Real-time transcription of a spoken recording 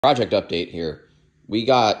Project update here. We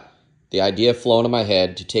got the idea flown in my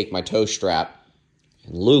head to take my tow strap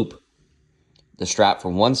and loop the strap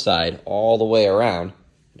from one side all the way around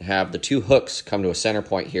and have the two hooks come to a center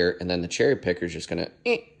point here, and then the cherry picker is just going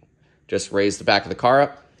to just raise the back of the car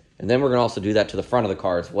up. And then we're going to also do that to the front of the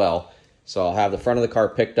car as well. So I'll have the front of the car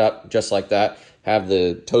picked up just like that, have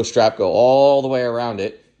the tow strap go all the way around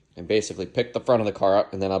it, and basically pick the front of the car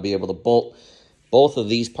up, and then I'll be able to bolt both of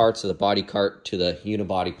these parts of the body cart to the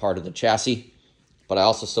unibody part of the chassis. But I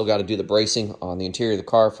also still got to do the bracing on the interior of the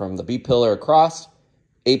car from the B-pillar across,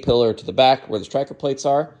 A-pillar to the back where the striker plates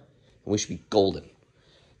are, and we should be golden.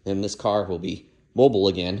 Then this car will be mobile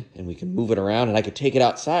again, and we can move it around, and I could take it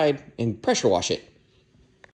outside and pressure wash it.